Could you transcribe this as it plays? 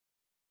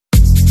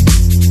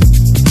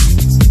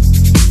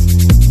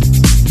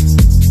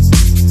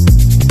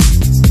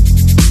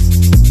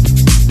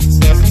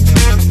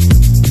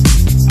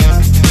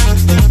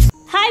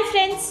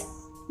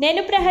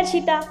నేను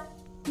ప్రహర్షిత.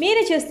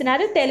 మీరు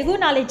చూస్తున్నారు తెలుగు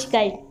నాలెడ్జ్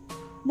గైడ్.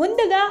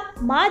 ముందుగా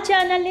మా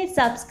ఛానల్ని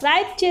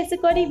సబ్స్క్రైబ్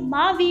చేసుకొని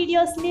మా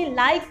వీడియోస్ని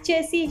లైక్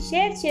చేసి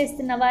షేర్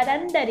చేస్తున్న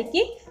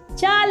వారందరికీ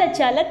చాలా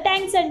చాలా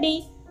థ్యాంక్స్ అండి.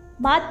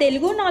 మా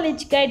తెలుగు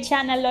నాలెడ్జ్ గైడ్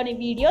ఛానల్లోని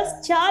వీడియోస్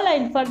చాలా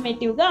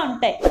ఇన్ఫర్మేటివ్గా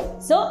ఉంటాయి.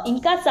 సో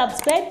ఇంకా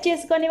సబ్స్క్రైబ్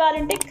చేసుకొని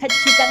వారుంటే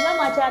ఖచ్చితంగా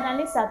మా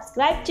ఛానల్ని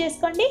సబ్స్క్రైబ్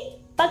చేసుకోండి.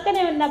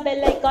 పక్కనే ఉన్న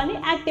బెల్ ఐకాన్ని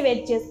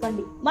యాక్టివేట్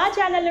చేసుకోండి. మా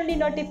ఛానల్ నుండి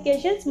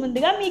నోటిఫికేషన్స్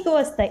ముందుగా మీకు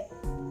వస్తాయి.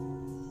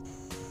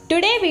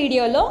 టుడే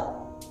వీడియోలో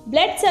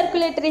బ్లడ్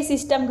సర్క్యులేటరీ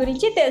సిస్టమ్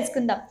గురించి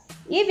తెలుసుకుందాం.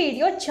 ఈ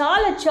వీడియో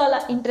చాలా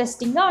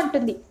ఇంట్రెస్టింగ్గా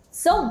ఉంటుంది.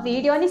 సో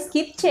వీడియోని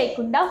స్కిప్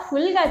చేయకుండా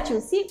ఫుల్గా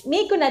చూసి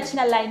మీకు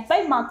నచ్చిన లైన్పై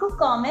మాకు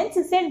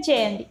కామెంట్స్ సెండ్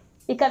చేయండి.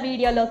 ఇక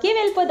వీడియోలోకి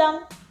వెళ్ళిపోదాం.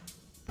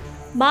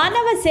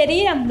 మానవ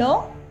శరీరంలో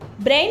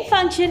brain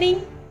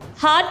functioning,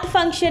 heart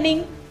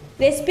functioning,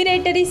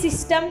 respiratory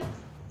system,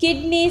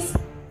 kidneys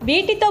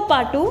వీటితో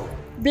పాటు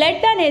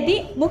బ్లడ్ అనేది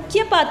ముఖ్య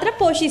పాత్ర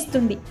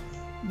పోషిస్తుంది.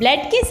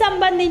 బ్లడ్కి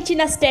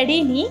సంబంధించిన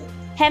స్టడీని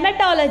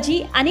హెమటాలజీ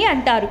అని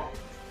అంటారు.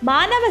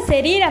 మానవ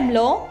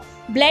శరీరంలో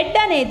బ్లడ్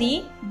అనేది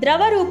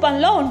ద్రవ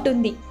రూపంలో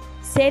ఉంటుంది.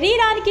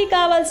 శరీరానికి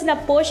కావలసిన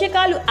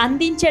పోషకాలు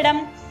అందించడం,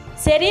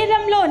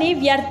 శరీరంలోని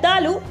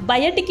వ్యర్థాలు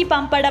బయటికి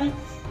పంపడం,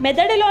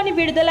 మెదడులోని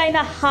విడుదలైన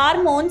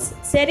హార్మోన్స్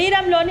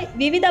శరీరంలోని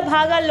వివిధ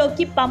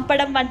భాగాల్లోకి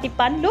పంపడం వంటి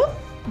పనులు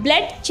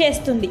బ్లడ్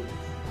చేస్తుంది.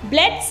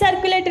 బ్లడ్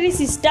సర్క్యులేటరీ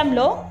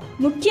సిస్టంలో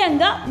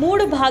ముఖ్యంగా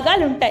 3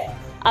 భాగాలు ఉంటాయి.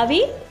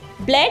 అవి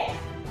బ్లడ్,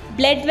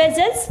 బ్లడ్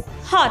వెజల్స్,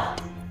 హార్ట్.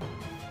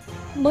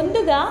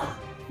 ముందుగా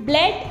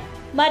బ్లడ్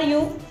మరియు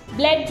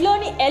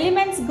బ్లడ్లోని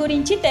ఎలిమెంట్స్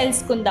గురించి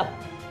తెలుసుకుందాం.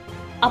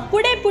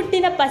 అప్పుడే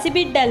పుట్టిన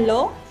పసిబిడ్డల్లో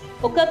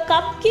 1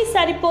 కప్కి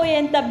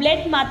సరిపోయేంత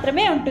బ్లడ్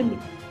మాత్రమే ఉంటుంది.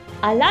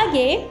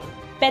 అలాగే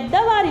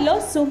పెద్దవారిలో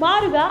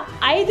సుమారుగా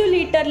 5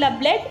 లీటర్ల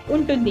బ్లడ్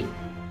ఉంటుంది.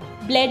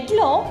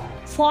 బ్లడ్లో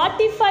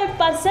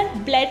 45%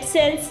 బ్లడ్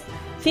సెల్స్,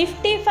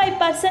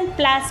 55%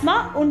 ప్లాస్మా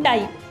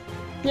ఉంటాయి.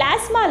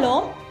 ప్లాస్మాలో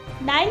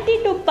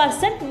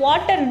 92%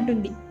 వాటర్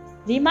ఉంటుంది.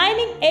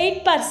 రిమైనింగ్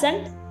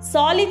 8%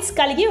 సాలిడ్స్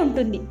కలిగి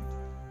ఉంటుంది.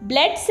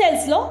 బ్లడ్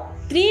సెల్స్లో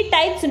 3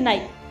 టైప్స్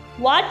ఉన్నాయి.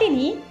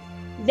 వాటిని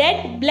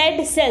రెడ్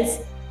బ్లడ్ సెల్స్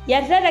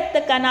ఎర్ర రక్త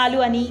కణాలు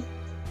అని,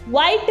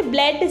 వైట్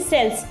బ్లడ్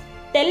సెల్స్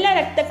తెల్ల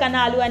రక్త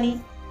కణాలు అని,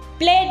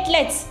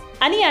 ప్లేట్లెట్స్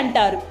అని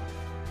అంటారు.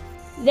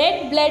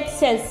 రెడ్ బ్లడ్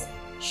సెల్స్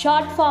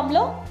షార్ట్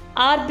ఫామ్లో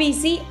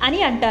ఆర్బీసీ అని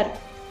అంటారు.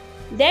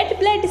 రెడ్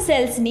బ్లడ్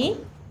సెల్స్ని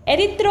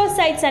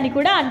ఎరిథ్రోసైట్స్ అని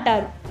కూడా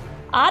అంటారు.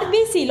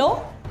 ఆర్బీసీలో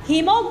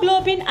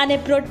హిమోగ్లోబిన్ అనే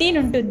ప్రోటీన్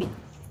ఉంటుంది.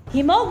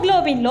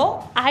 హిమోగ్లోబిన్లో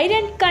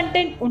ఐరన్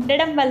కంటెంట్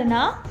ఉండడం వలన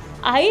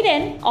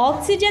ఐరన్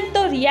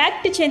ఆక్సిజన్తో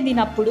రియాక్ట్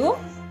చెందినప్పుడు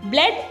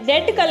బ్లడ్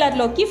రెడ్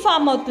కలర్లోకి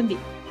ఫామ్ అవుతుంది.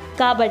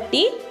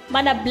 కాబట్టి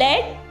మన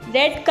బ్లడ్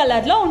రెడ్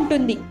కలర్లో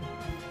ఉంటుంది.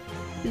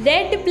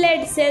 రెడ్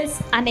బ్లడ్ సెల్స్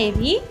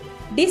అనేవి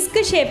డిస్క్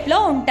షేప్లో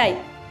ఉంటాయి.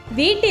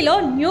 వీటిలో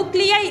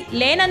న్యూక్లియై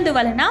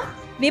లేనందువలన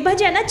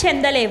విభజన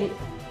చెందలేవు.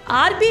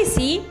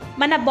 ఆర్బీసీ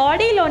మన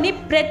బాడీలోని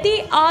ప్రతి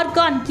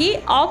ఆర్గాన్కి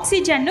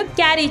ఆక్సిజన్ను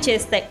క్యారీ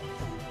చేస్తాయి.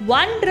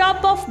 1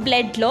 డ్రాప్ ఆఫ్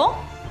బ్లడ్లో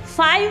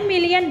 5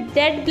 మిలియన్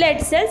రెడ్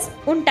బ్లడ్ సెల్స్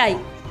ఉంటాయి.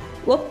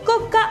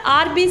 ఒక్కొక్క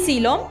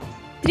ఆర్బీసీలో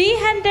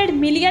 300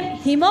 మిలియన్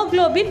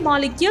హిమోగ్లోబిన్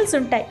మాలిక్యూల్స్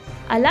ఉంటాయి.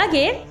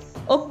 అలాగే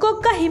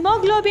ఒక్కొక్క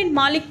హిమోగ్లోబిన్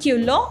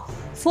మాలిక్యూల్లో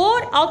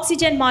 4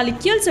 ఆక్సిజన్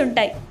మాలిక్యూల్స్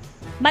ఉంటాయి.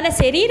 మన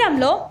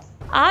శరీరంలో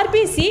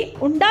ఆర్బీసీ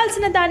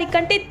ఉండాల్సిన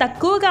దానికంటే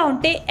తక్కువగా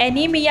ఉంటే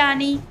ఎనీమియా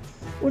అని,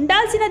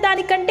 ఉండాల్సిన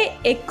దానికంటే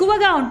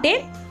ఎక్కువగా ఉంటే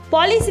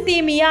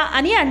పాలిసిథీమియా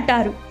అని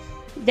అంటారు.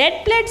 రెడ్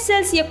బ్లడ్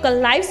సెల్స్ యొక్క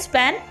లైఫ్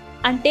స్పాన్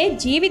అంటే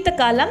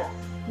జీవితకాలం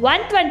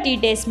 120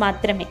 డేస్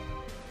మాత్రమే.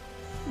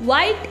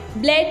 వైట్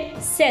బ్లడ్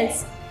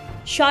సెల్స్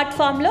షార్ట్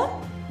ఫామ్లో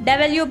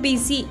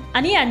WBC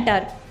అని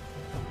అంటారు.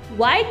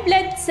 వైట్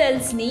బ్లడ్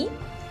సెల్స్ని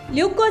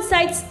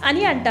ల్యూకోసైట్స్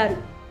అని అంటారు.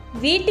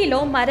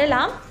 వీటిలో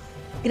మరలా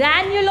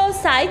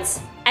గ్రాన్యులోసైట్స్,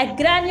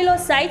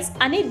 అగ్రాన్యులోసైట్స్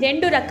అని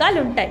 2 రకాలు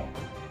ఉంటాయి.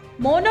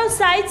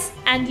 మోనోసైట్స్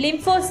అండ్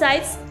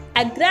లింఫోసైట్స్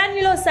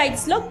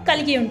అగ్రాన్యులోసైట్స్లో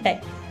కలిగి ఉంటాయి.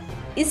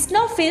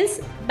 ఇస్నోఫిల్స్,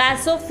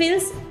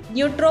 బాసోఫిల్స్,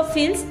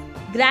 న్యూట్రోఫిల్స్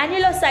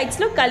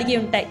గ్రాన్యులోసైట్స్లో కలిగి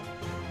ఉంటాయి.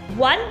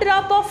 1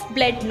 డ్రాప్ ఆఫ్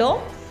బ్లడ్లో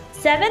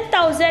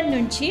 7,000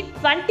 నుంచి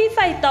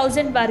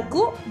 25,000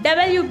 వరకు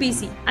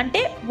WBC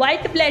అంటే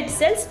వైట్ బ్లడ్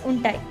సెల్స్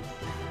ఉంటాయి.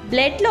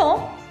 బ్లడ్లో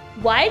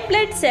white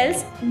blood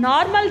cells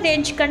normal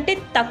range కంటే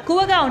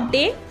తక్కువగా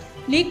ఉంటే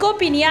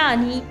లీకోపినియా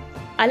అని,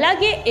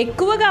 అలాగే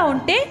ఎక్కువగా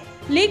ఉంటే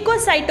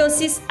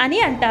లeucocytosis అని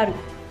అంటారు.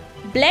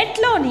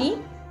 బ్లడ్లోని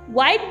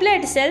వైట్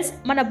బ్లడ్ సెల్స్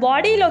మన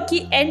బాడీలోకి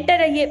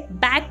ఎంటర్ అయ్యే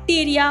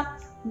బ్యాక్టీరియా,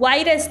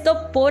 వైరస్తో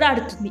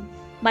పోరాడుతుంది.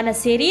 మన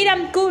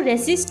శరీరంకు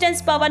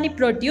రెసిస్టెన్స్ పవర్ని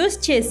ప్రొడ్యూస్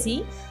చేసి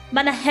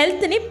మన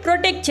హెల్త్ని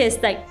ప్రొటెక్ట్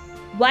చేస్తాయి.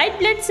 వైట్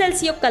బ్లడ్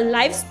సెల్స్ యొక్క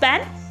లైఫ్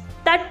స్పాన్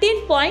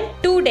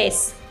 13.2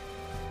 డేస్.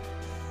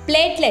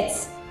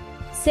 ప్లేట్లెట్స్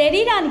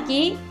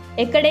శరీరానికి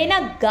ఎక్కడైనా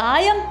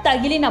గాయం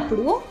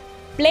తగిలినప్పుడు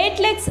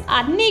ప్లేట్లెట్స్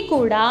అన్నీ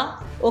కూడా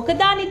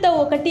ఒకదానితో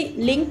ఒకటి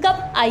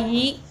లింకప్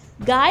అయ్యి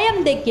గాయం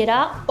దగ్గర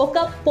ఒక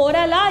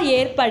పొరలా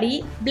ఏర్పడి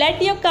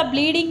బ్లడ్ యొక్క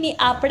బ్లీడింగ్ని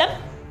ఆపడం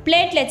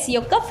ప్లేట్లెట్స్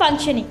యొక్క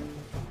ఫంక్షనింగ్.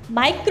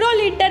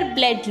 మైక్రోలీటర్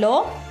బ్లడ్లో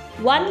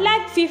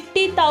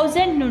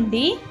 1,50,000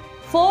 నుండి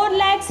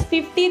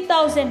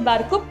 4,50,000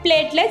 వరకు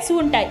ప్లేట్లెట్స్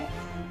ఉంటాయి.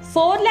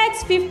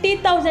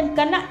 4,50,000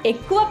 కన్నా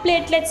ఎక్కువ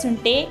ప్లేట్లెట్స్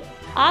ఉంటే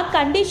ఆ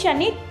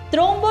కండిషన్ని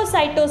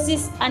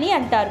థ్రోంబోసైటోసిస్ అని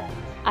అంటారు.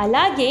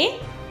 అలాగే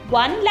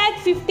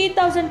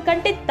 1,50,000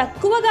 కంటే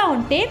తక్కువగా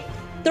ఉంటే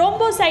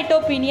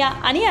థ్రోంబోసైటోపెనియా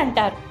అని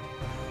అంటారు.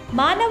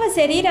 మానవ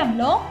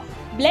శరీరంలో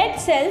బ్లడ్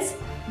సెల్స్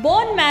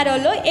బోన్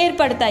మ్యారోలో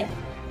ఏర్పడతాయి.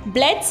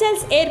 బ్లడ్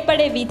సెల్స్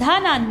ఏర్పడే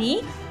విధానాన్ని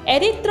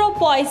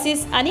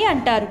ఎరిథ్రోపోయిసిస్ అని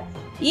అంటారు.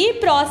 ఈ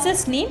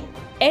ప్రాసెస్ని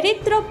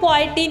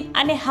ఎరిథ్రోపోయిటిన్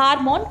అనే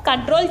హార్మోన్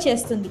కంట్రోల్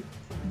చేస్తుంది.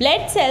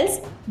 బ్లడ్ సెల్స్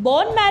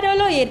బోన్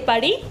మ్యారోలో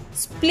ఏర్పడి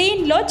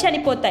స్ప్లీన్లో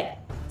చనిపోతాయి.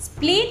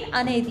 స్ప్లీన్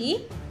అనేది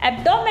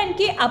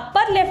అబ్డోమెన్కి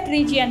అప్పర్ లెఫ్ట్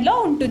రీజియన్లో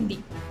ఉంటుంది.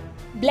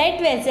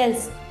 బ్లడ్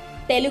వెజల్స్,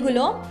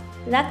 తెలుగులో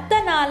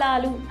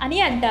రక్తనాళాలు అని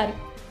అంటారు.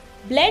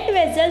 బ్లడ్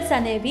వెజల్స్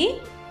అనేవి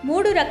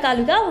 3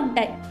 రకాలుగా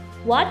ఉంటాయి.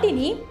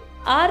 వాటిని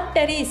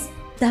ఆర్టరీస్,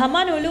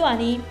 ధమనులు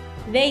అని,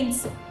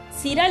 వెయిన్స్,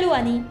 సిరలు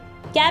అని,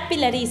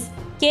 క్యాపిలరీస్,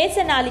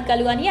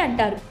 కేశనాళికలు అని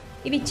అంటారు.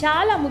 ఇవి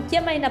చాలా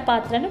ముఖ్యమైన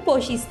పాత్రను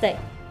పోషిస్తాయి.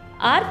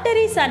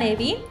 ఆర్టరీస్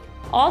అనేవి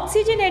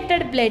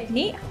ఆక్సిజనేటెడ్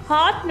బ్లడ్ని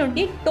హార్ట్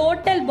నుండి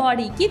టోటల్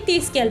బాడీకి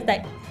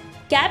తీసుకెళ్తాయి.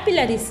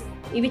 క్యాపిలరీస్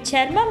ఇవి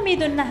చర్మం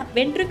మీదున్న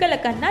వెంట్రుకల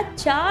కన్నా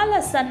చాలా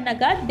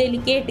సన్నగా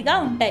డెలికేట్గా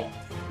ఉంటాయి.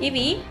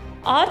 ఇవి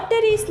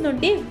ఆర్టరీస్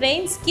నుండి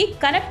వెయిన్స్కి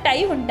కనెక్ట్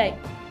అయి ఉంటాయి.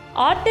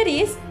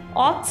 ఆర్టరీస్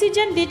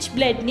ఆక్సిజన్ రిచ్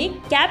బ్లడ్ని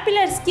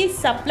క్యాపిలర్స్కి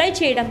సప్లై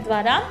చేయడం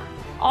ద్వారా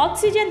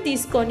ఆక్సిజన్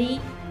తీసుకొని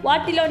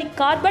వాటిలోని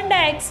కార్బన్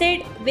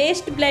డైఆక్సైడ్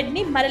వేస్ట్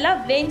బ్లడ్ని మరలా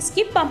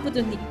వెయిన్స్కి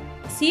పంపుతుంది.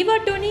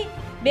 CO2ని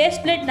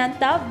వేస్ట్ బ్లడ్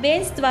అంతా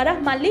వెయిన్స్ ద్వారా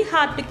మళ్ళీ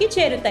హార్ట్కి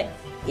చేరుతాయి.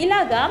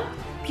 ఇలాగా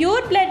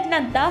ప్యూర్ బ్లడ్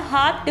అంతా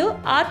హార్ట్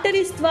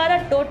ఆర్టరీస్ ద్వారా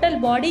టోటల్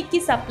బాడీకి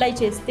సప్లై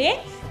చేస్తే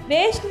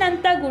వేస్ట్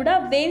అంతా కూడా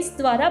వెయిన్స్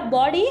ద్వారా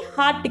బాడీ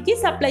హార్ట్కి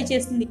సప్లై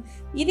చేస్తుంది.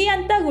 ఇది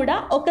అంతా కూడా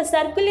ఒక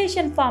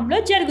సర్క్యులేషన్ ఫామ్లో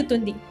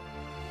జరుగుతుంది.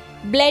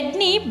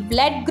 బ్లడ్ని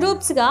బ్లడ్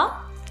గ్రూప్స్గా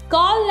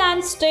కార్ల్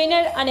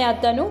landsteiner అనే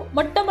అతను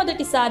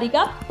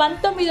మొట్టమొదటిసారిగా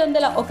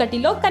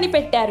 1901లో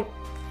కనిపెట్టారు.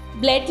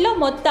 బ్లడ్లో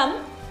మొత్తం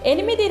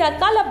 8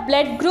 రకాల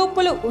బ్లడ్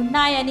గ్రూపులు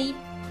ఉన్నాయని,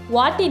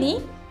 వాటిని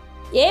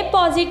ఏ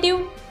పాజిటివ్,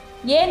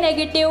 ఏ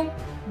negative,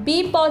 B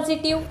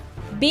positive,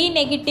 B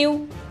negative,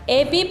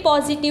 AB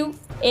positive,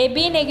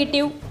 AB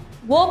negative,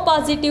 O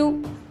positive,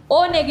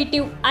 O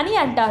negative అని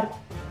అంటారు.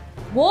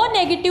 ఓ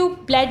నెగిటివ్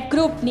బ్లడ్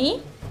గ్రూప్ని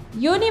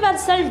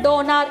యూనివర్సల్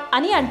డోనార్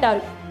అని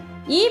అంటారు.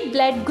 ఈ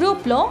బ్లడ్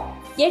గ్రూప్లో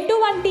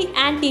ఎటువంటి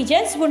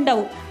యాంటీజెన్స్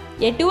ఉండవు.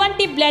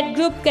 ఎటువంటి blood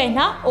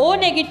గ్రూప్కైనా O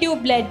negative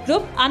blood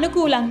group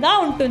అనుకూలంగా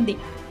ఉంటుంది.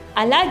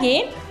 అలాగే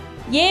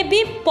ఏబి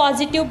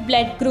పాజిటివ్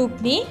బ్లడ్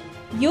గ్రూప్ని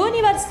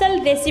యూనివర్సల్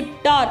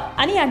రెసిప్టార్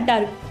అని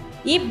అంటారు.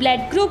 ఈ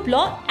బ్లడ్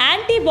గ్రూప్లో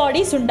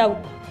యాంటీబాడీస్ ఉండవు.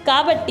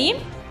 కాబట్టి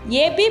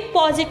ఏబి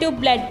పాజిటివ్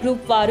బ్లడ్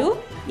గ్రూప్ వారు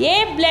ఏ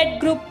బ్లడ్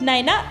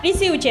గ్రూప్నైనా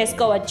రిసీవ్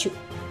చేసుకోవచ్చు.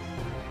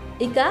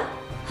 ఇక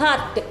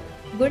హార్ట్,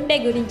 గుండె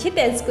గురించి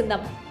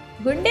తెలుసుకుందాం.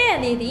 గుండె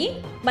అనేది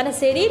మన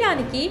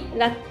శరీరానికి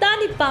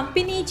రక్తాన్ని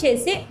పంపిణీ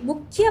చేసే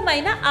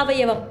ముఖ్యమైన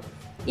అవయవం.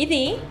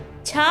 ఇది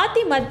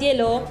ఛాతీ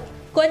మధ్యలో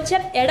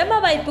కొంచెం ఎడమ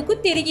వైపుకు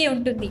తిరిగి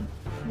ఉంటుంది.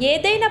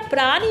 ఏదైనా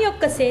ప్రాణి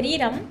యొక్క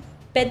శరీరం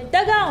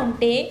పెద్దగా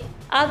ఉంటే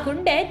ఆ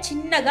గుండె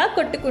చిన్నగా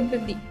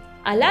కొట్టుకుంటుంది.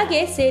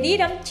 అలాగే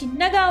శరీరం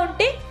చిన్నగా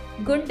ఉంటే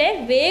గుండె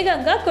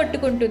వేగంగా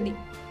కొట్టుకుంటుంది.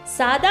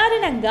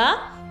 సాధారణంగా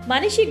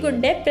మనిషి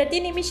గుండె ప్రతి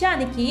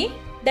నిమిషానికి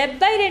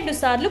 72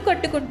 సార్లు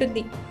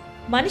కొట్టుకుంటుంది.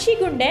 మనిషి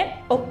గుండె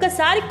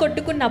ఒక్కసారి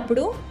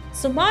కొట్టుకున్నప్పుడు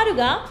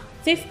సుమారుగా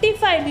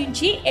 55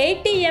 నుంచి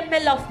 80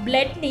 ml ఆఫ్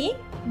బ్లడ్ని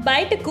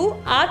బయటకు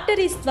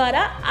ఆర్టరీస్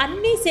ద్వారా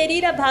అన్ని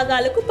శరీర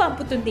భాగాలకు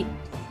పంపుతుంది.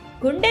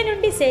 గుండె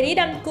నుండి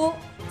శరీరంకు,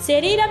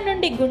 శరీరం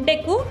నుండి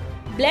గుండెకు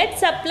బ్లడ్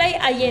సప్లై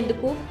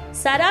అయ్యేందుకు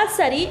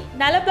సరాసరి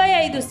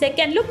 45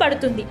 సెకండ్లు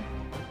పడుతుంది.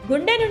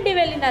 గుండె నుండి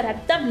వెళ్ళిన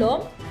రక్తంలో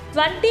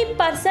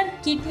 20%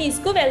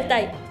 కిడ్నీస్కు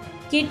వెళ్తాయి.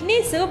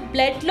 కిడ్నీస్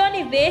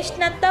బ్లడ్లోని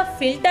వేస్ట్నంతా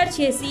ఫిల్టర్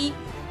చేసి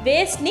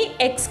వేస్ట్ని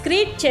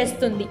ఎక్స్క్రీట్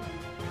చేస్తుంది.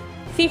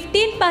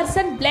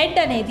 15% బ్లడ్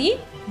అనేది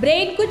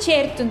బ్రెయిన్కు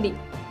చేరుతుంది.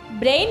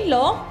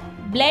 బ్రెయిన్లో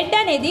బ్లడ్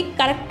అనేది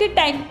కరెక్ట్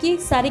టైంకి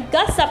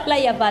సరిగ్గా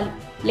సప్లై అవ్వాలి,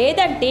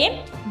 లేదంటే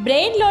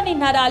బ్రెయిన్లోని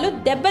నరాలు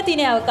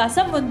దెబ్బతినే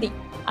అవకాశం ఉంది.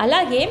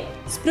 అలాగే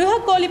స్పృహ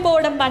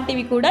కోల్పోవడం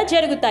వంటివి కూడా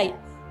జరుగుతాయి.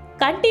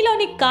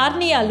 కంటిలోని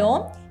కార్నియాలో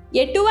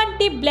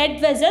ఎటువంటి బ్లడ్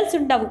వెజల్స్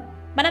ఉండవు.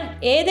 మనం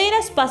ఏదైనా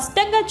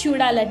స్పష్టంగా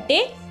చూడాలంటే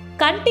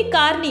కంటి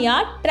కార్నియా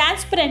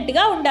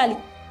ట్రాన్స్పరెంట్గా ఉండాలి.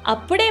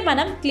 అప్పుడే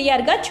మనం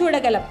క్లియర్గా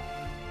చూడగలం.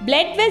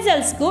 బ్లడ్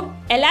వెజల్స్కు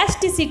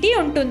ఎలాస్టిసిటీ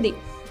ఉంటుంది.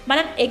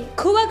 మనం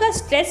ఎక్కువగా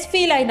స్ట్రెస్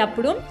ఫీల్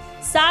అయినప్పుడు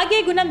సాగే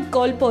గుణం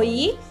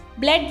కోల్పోయి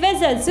బ్లడ్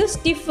వెజల్స్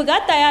స్టిఫ్గా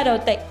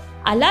తయారవుతాయి.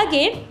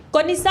 అలాగే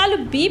కొన్నిసార్లు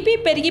బీపీ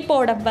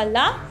పెరిగిపోవడం వల్ల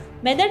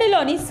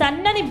మెదడులోని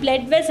సన్నని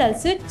బ్లడ్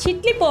వెజల్స్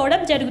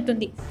చిట్లిపోవడం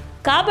జరుగుతుంది.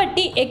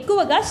 కాబట్టి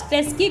ఎక్కువగా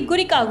స్ట్రెస్కి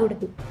గురి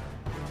కాకూడదు.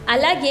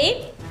 అలాగే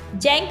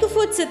జంక్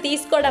ఫుడ్స్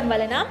తీసుకోవడం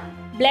వలన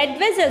బ్లడ్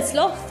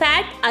వెజల్స్లో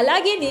ఫ్యాట్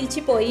అలాగే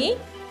నిలిచిపోయి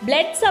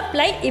బ్లడ్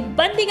సప్లై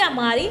ఇబ్బందిగా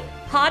మారి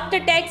హార్ట్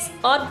అటాక్స్,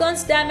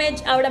 ఆర్గాన్స్ డ్యామేజ్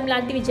అవడం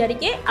లాంటివి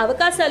జరిగే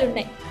అవకాశాలు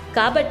ఉన్నాయి.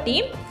 కాబట్టి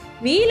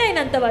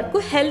వీలైనంత వరకు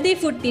హెల్తీ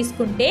ఫుడ్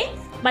తీసుకుంటే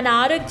మన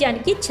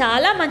ఆరోగ్యానికి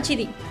చాలా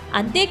మంచిది.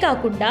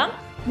 అంతేకాకుండా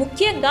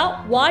ముఖ్యంగా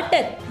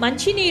వాటర్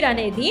మంచినీరు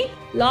అనేది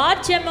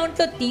లార్జ్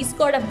అమౌంట్లో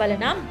తీసుకోవడం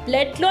వలన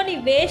బ్లడ్లోని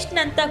వేస్ట్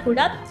అంతా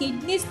కూడా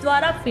కిడ్నీస్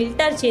ద్వారా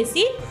ఫిల్టర్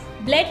చేసి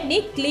బ్లడ్ని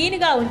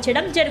క్లీన్గా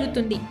ఉంచడం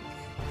జరుగుతుంది.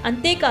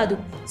 అంతేకాదు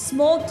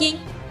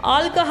స్మోకింగ్,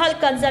 ఆల్కహాల్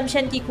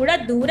కన్జంప్షన్కి కూడా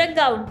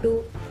దూరంగా ఉంటూ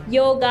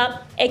యోగా,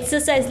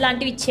 ఎక్సర్సైజ్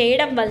లాంటివి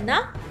చేయడం వలన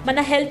మన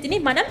హెల్త్ని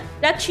మనం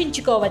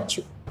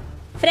రక్షించుకోవచ్చు.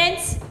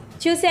 ఫ్రెండ్స్,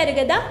 చూశారు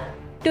కదా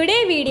టుడే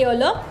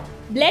వీడియోలో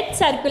బ్లడ్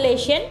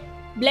సర్క్యులేషన్,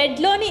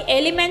 బ్లడ్లోని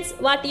ఎలిమెంట్స్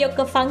వాటి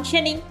యొక్క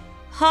ఫంక్షనింగ్,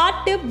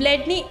 హార్ట్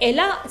బ్లడ్ని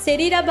ఎలా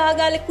శరీర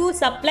భాగాలకు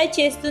సప్లై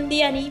చేస్తుంది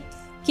అని,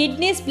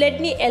 కిడ్నీస్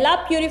బ్లడ్ని ఎలా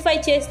ప్యూరిఫై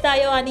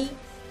చేస్తాయో అని,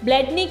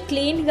 బ్లడ్ని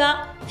క్లీన్గా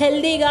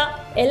హెల్దీగా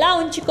ఎలా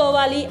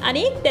ఉంచుకోవాలి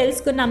అని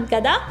తెలుసుకున్నాం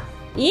కదా.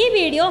 ఈ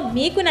వీడియో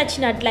మీకు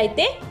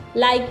నచ్చినట్లయితే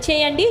లైక్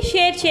చేయండి,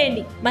 షేర్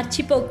చేయండి.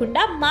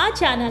 మర్చిపోకుండా మా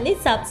ఛానల్ని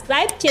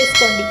సబ్స్క్రైబ్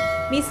చేసుకోండి.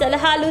 మీ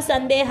సలహాలు,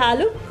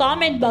 సందేహాలు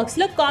కామెంట్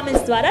బాక్స్లో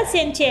కామెంట్స్ ద్వారా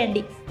సెండ్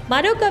చేయండి.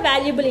 మరొక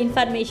వాల్యుబుల్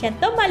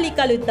ఇన్ఫర్మేషన్తో మళ్ళీ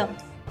కలుద్దాం.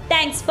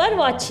 Thanks for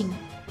watching.